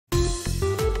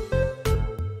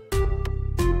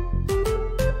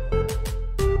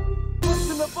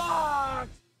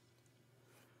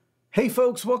Hey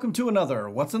folks, welcome to another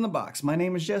What's in the Box. My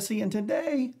name is Jesse, and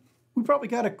today we probably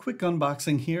got a quick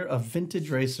unboxing here of Vintage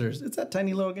Racers. It's that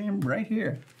tiny little game right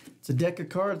here. It's a deck of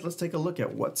cards. Let's take a look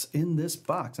at what's in this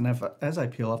box. And as I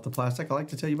peel off the plastic, I like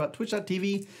to tell you about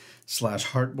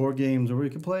twitch.tv/heartboardgames, where we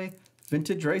can play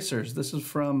Vintage Racers. This is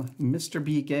from Mr.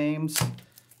 B Games.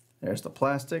 There's the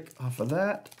plastic off of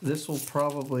that. This will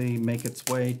probably make its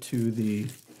way to the...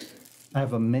 I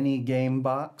have a mini game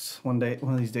box. One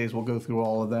of these days we'll go through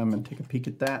all of them and take a peek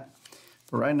at that.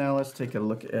 But right now let's take a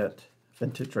look at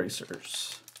Vintage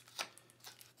Racers.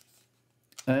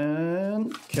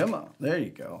 And come on, there you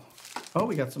go. Oh,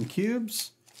 we got some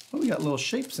cubes. Oh, we got little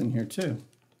shapes in here too.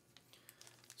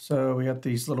 So we got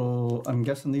these little, I'm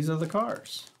guessing these are the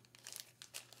cars.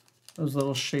 Those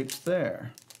little shapes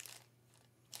there.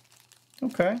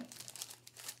 Okay.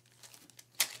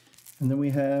 And then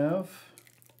we have...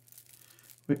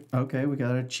 Okay, we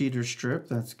got a cheater strip.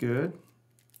 That's good.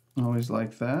 Always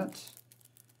like that.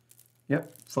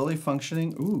 Yep, fully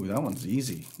functioning. Ooh, that one's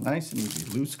easy. Nice and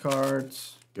easy. Loose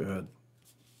cards. Good.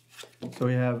 So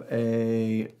we have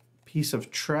a piece of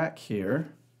track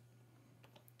here.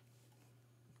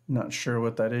 Not sure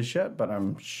what that is yet, but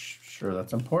I'm sure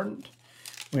that's important.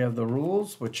 We have the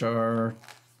rules, which are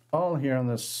all here on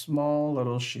this small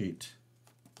little sheet.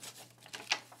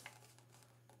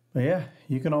 But yeah,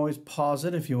 you can always pause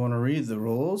it if you want to read the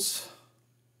rules.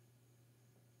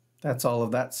 That's all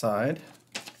of that side.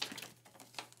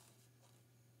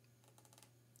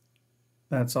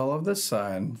 That's all of this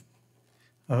side.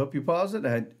 I hope you pause it.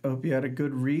 I hope you had a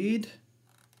good read.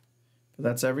 But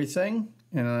that's everything.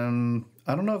 And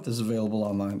I don't know if this is available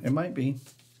online. It might be.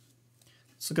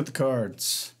 Let's look at the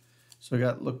cards. So we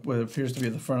got, look what appears to be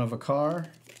the front of a car.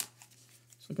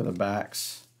 Let's look at the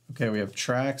backs. Okay, we have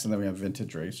tracks and then we have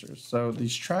Vintage Racers. So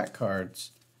these track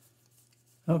cards,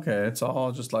 okay, it's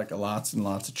all just like lots and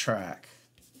lots of track.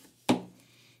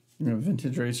 You have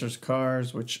Vintage Racers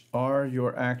cars, which are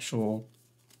your actual,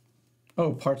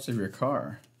 parts of your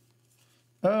car.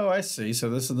 Oh, I see. So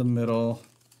this is the middle,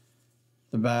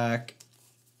 the back.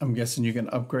 I'm guessing you can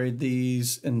upgrade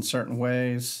these in certain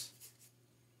ways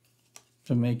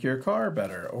to make your car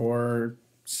better or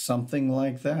something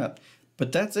like that.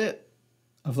 But that's it.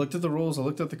 I've looked at the rules, I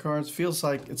looked at the cards. Feels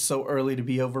like it's so early to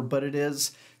be over, but it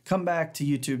is. Come back to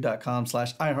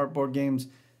youtube.com/iHeartBoardGames.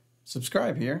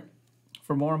 Subscribe here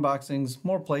for more unboxings,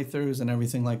 more playthroughs, and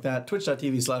everything like that.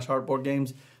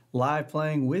 Twitch.tv/heartboardgames. Live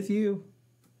playing with you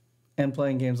and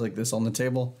playing games like this on the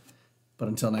table. But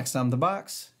until next time, the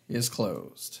box is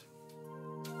closed.